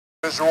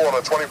Visual on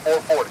a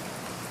 2440.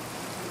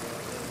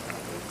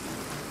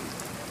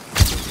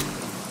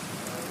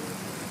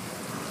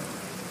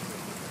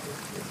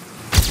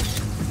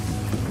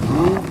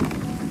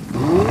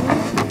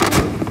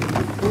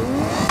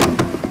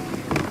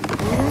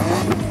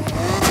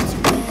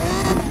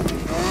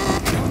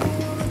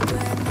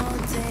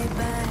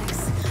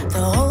 The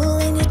hole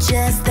in your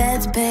chest,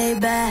 that's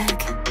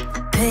payback.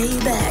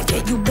 Payback,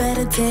 yeah, you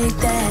better take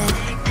that.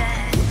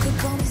 You could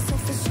call me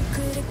selfish, you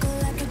critical,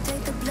 I could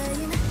take the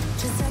blame.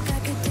 Just like I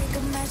could take a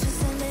match and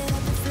send it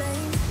up in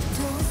flames.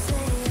 Don't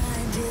say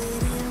I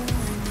didn't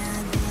want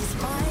that. This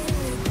might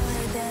hurt,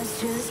 but that's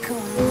just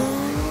karma.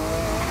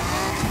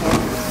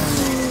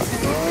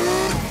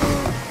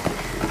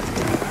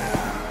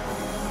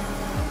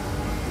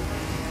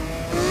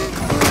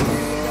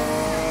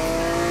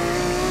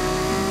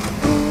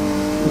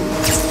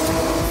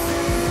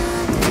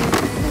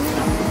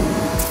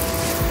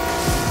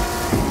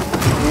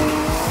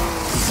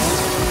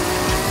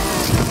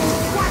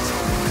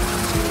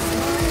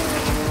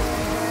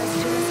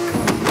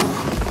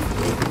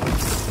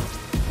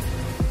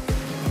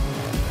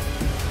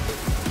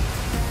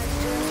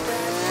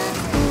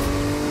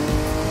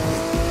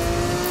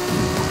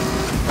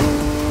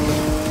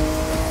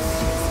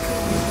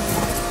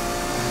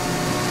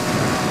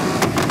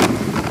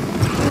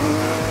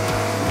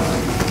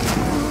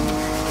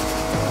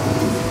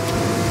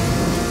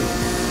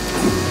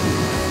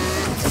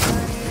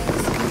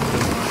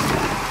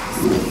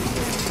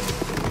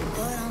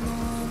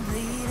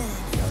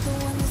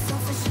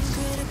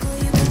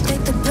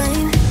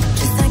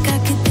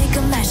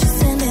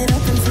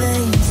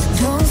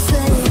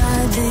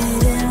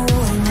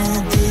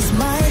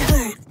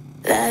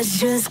 That's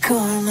just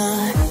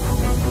karma.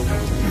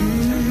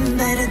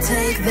 Better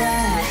take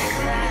that.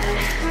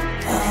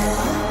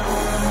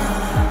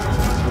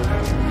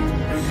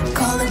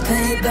 Call it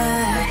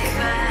payback.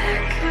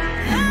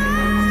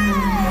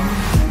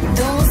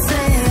 Don't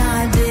say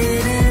I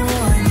didn't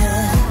warn ya.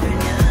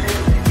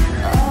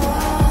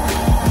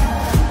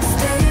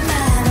 Stay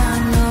mad, I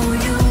know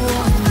you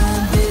wanna.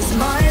 This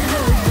might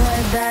hurt,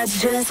 but that's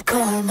just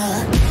karma.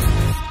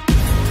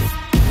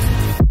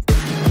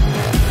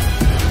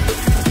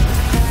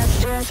 That's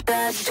just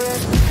karma.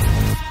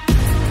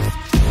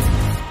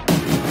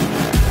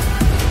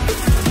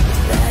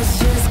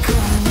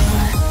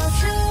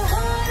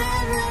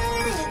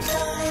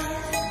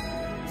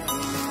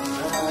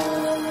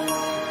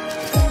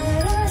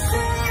 Better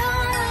say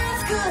our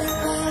last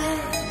goodbye.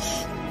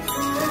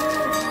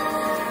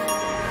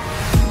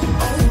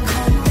 Oh,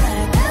 come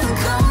back, never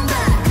come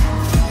back.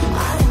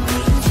 I don't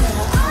need you,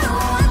 I don't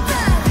want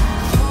that.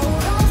 Oh,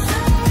 don't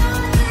say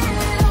I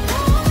didn't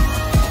want.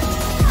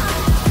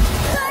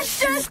 That's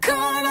just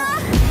karma.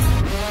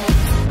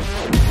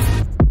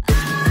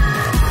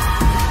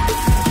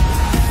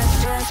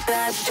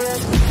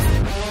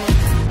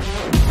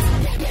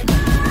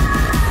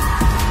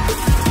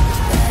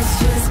 That's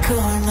just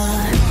karma.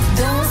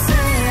 Don't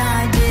say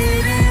I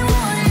didn't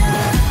want ya.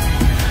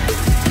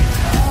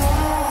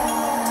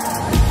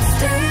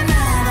 Stay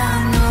mad, I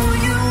know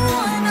you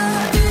wanna.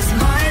 This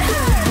might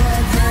hurt,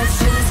 but that's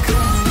just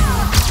karma.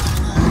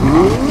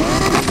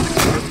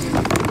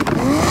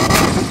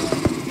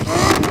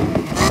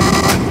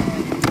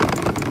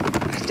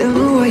 I don't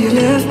know why you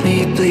left me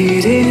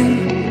bleeding.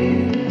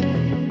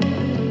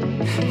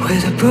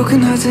 With a broken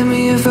heart, tell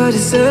me if I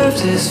deserve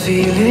this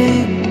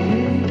feeling.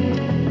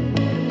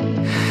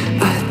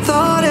 I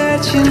thought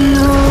that you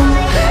know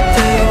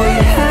that we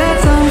had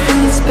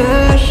something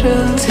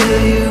special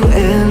till you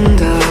end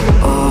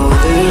up all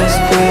this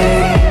way.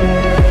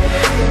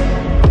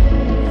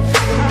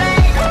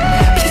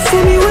 Please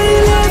tell me why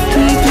you left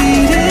me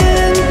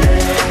bleeding.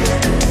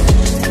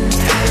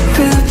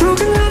 With a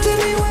broken heart, tell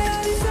me why I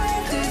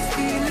deserve this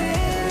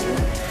feeling.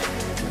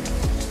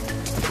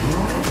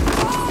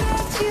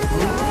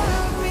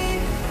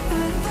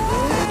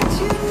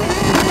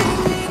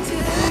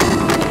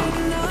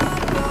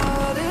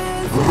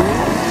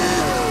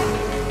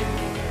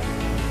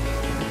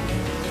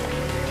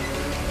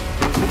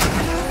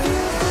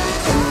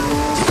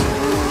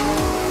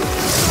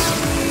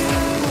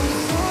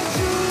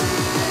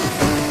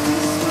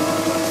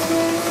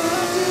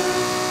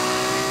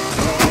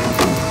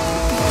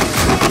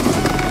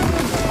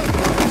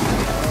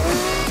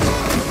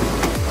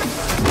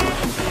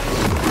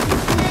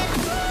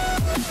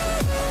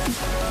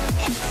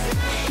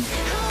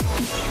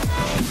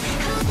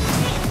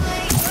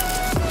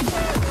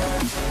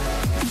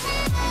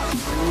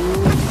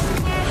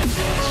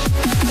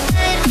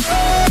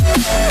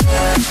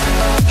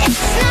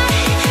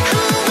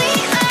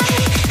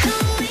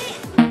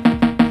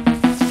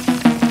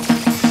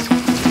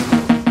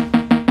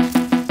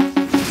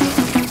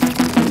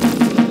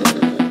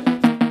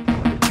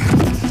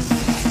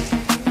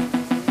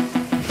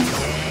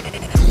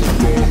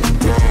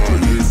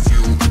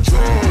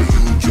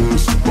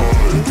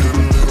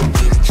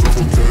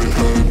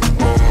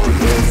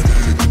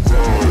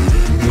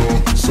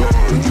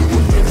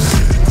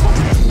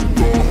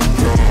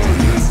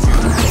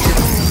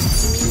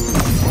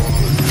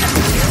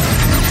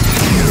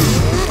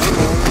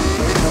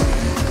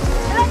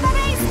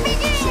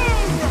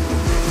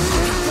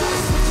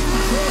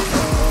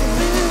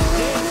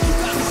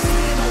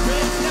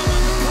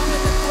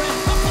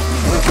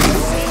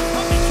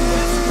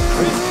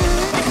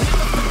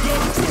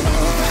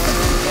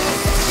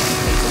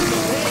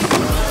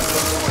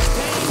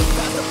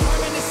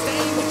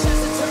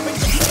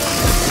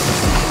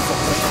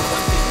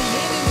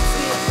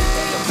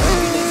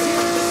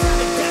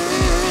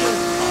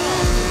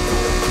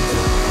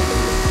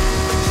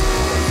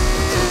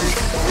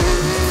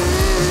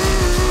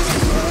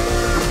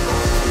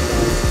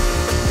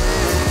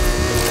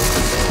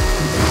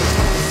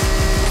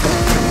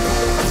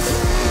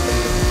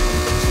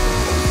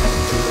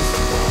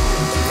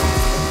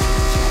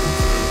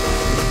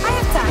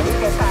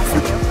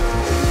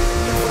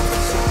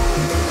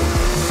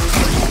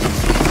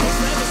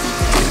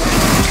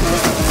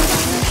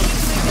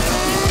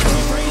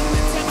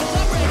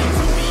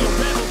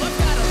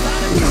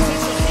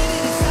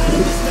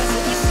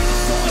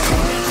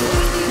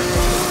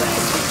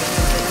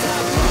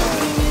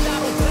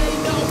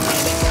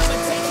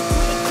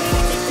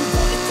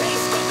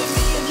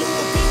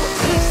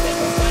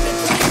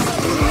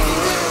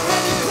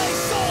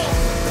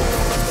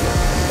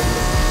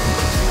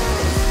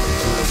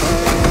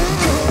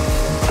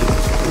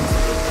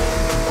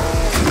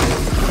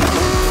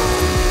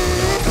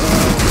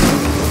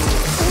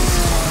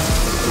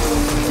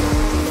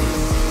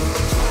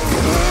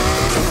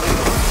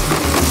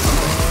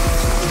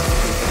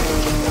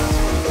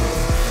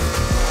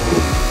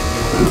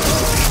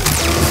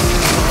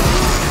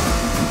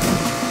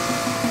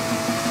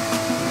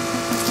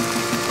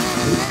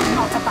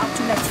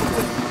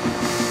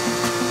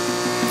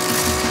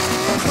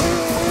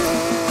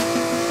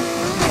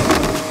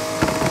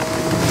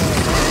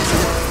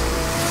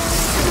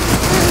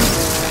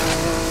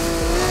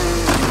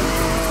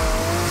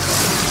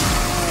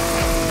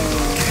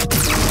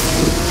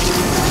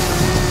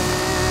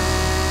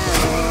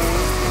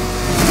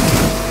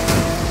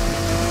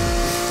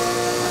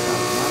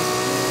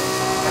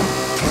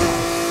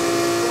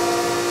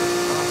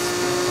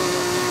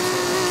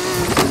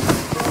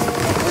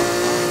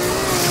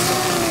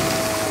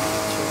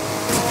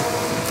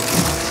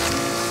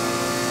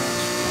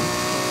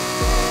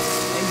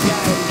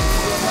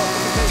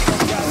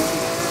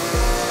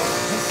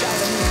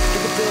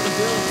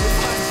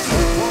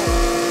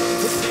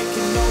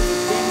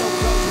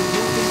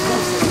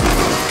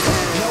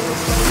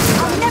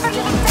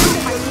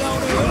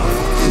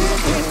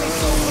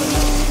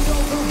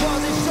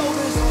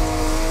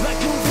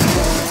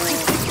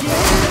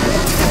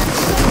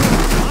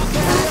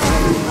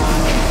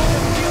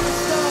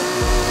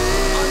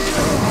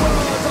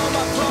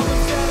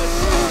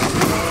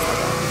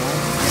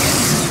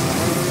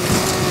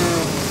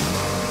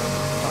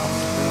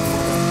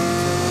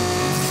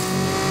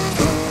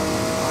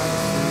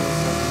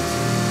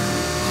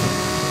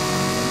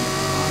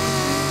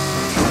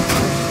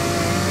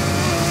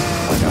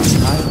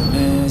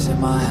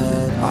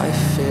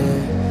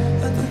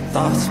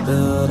 thoughts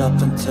build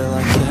up until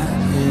I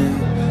can't hear,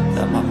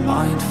 that my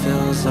mind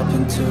fills up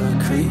into a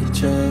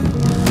creature,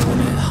 and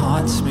it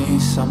haunts me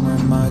somewhere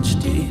much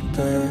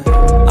deeper.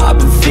 I've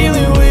been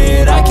feeling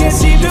weird, I can't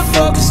seem to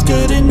focus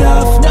good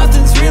enough.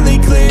 Nothing's really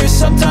clear,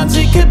 sometimes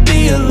it could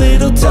be a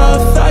little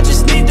tough. I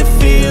just need to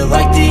feel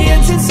like the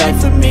end's in sight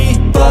for me,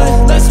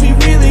 but let's be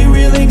really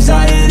real,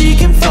 anxiety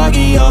can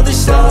foggy all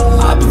this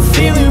stuff. I've been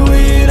feeling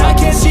weird, I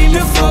can't seem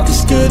to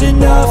focus good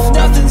enough.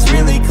 Nothing's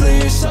really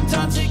clear,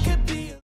 sometimes it could